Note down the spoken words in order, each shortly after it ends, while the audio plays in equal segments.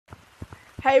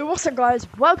Hey, what's up guys?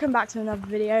 Welcome back to another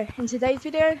video. In today's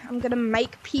video, I'm going to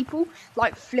make people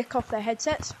like flick off their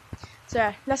headsets. So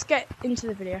yeah, let's get into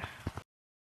the video.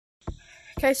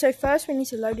 Okay, so first we need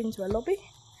to load into a lobby.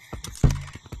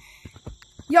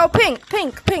 Yo, Pink. Do you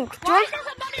want,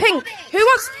 Pink, who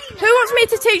wants me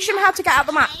to teach him how to get out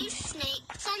the map?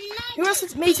 Who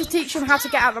wants me to teach him how to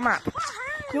get out the map?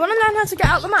 You want to learn how to get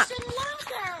out the map?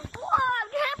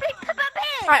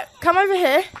 Alright, come over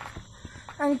here.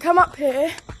 And come up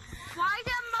here.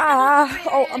 Where are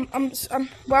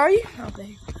you? Oh,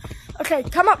 there. Okay,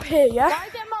 come up here, yeah? Why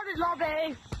is there modded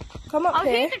lobby? Come up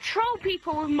here. I'm here to troll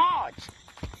people with mods.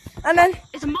 And then,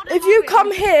 if you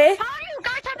come here, how do you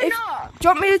guys have enough? Do you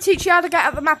want me to teach you how to get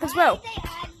out the map as well?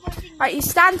 Right, you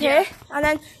stand here, and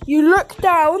then you look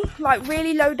down, like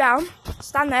really low down.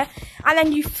 Stand there, and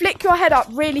then you flick your head up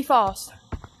really fast.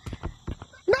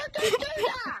 No, don't do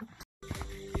that!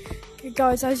 Okay,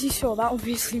 guys, as you saw, that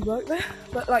obviously worked there,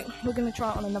 but like we're gonna try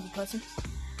it on another person.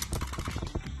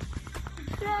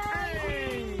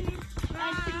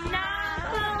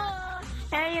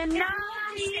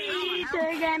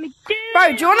 Bro,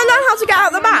 do you want to learn how to get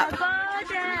out the map?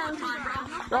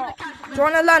 What? Do you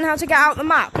want to learn how to get out the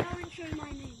map?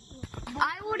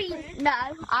 I already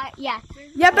know. Yeah.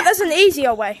 Yeah, but there's an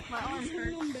easier way.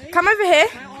 Come over here.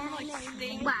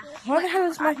 What the hell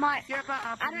is my...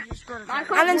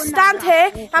 And then stand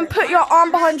here and put your arm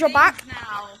behind your back.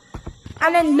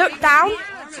 And then look down.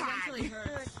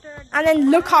 And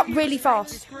then look up really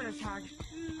fast.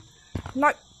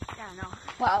 Like...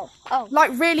 Well, oh.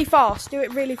 Like really fast. Do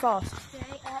it really fast.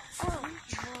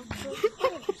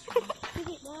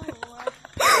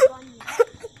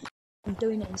 I'm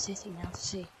doing it in City now to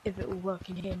see if it will work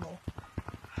in here more.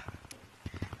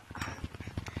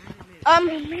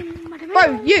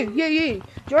 Bro, you. Do you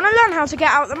want to learn how to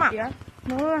get out the map? Yeah.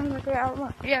 You want to learn how to get out the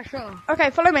map? Yeah, sure. Okay,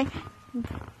 follow me.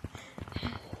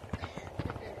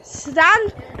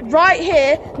 Stand right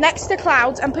here next to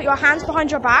clouds and put your hands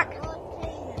behind your back.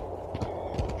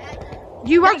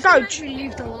 You won't go.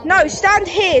 No, stand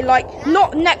here, like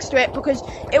not next to it, because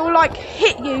it will like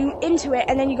hit you into it,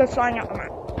 and then you go flying out the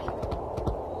map.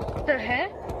 So here?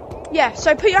 Yeah.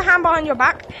 So put your hand behind your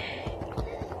back,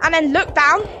 and then look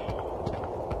down,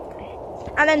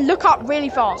 and then look up really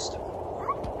fast.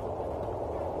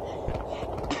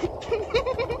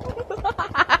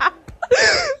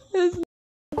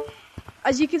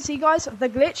 As you can see, guys, the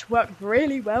glitch worked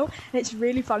really well, and it's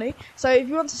really funny. So if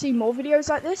you want to see more videos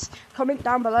like this, comment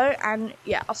down below, and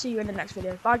yeah, I'll see you in the next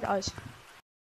video. Bye, guys.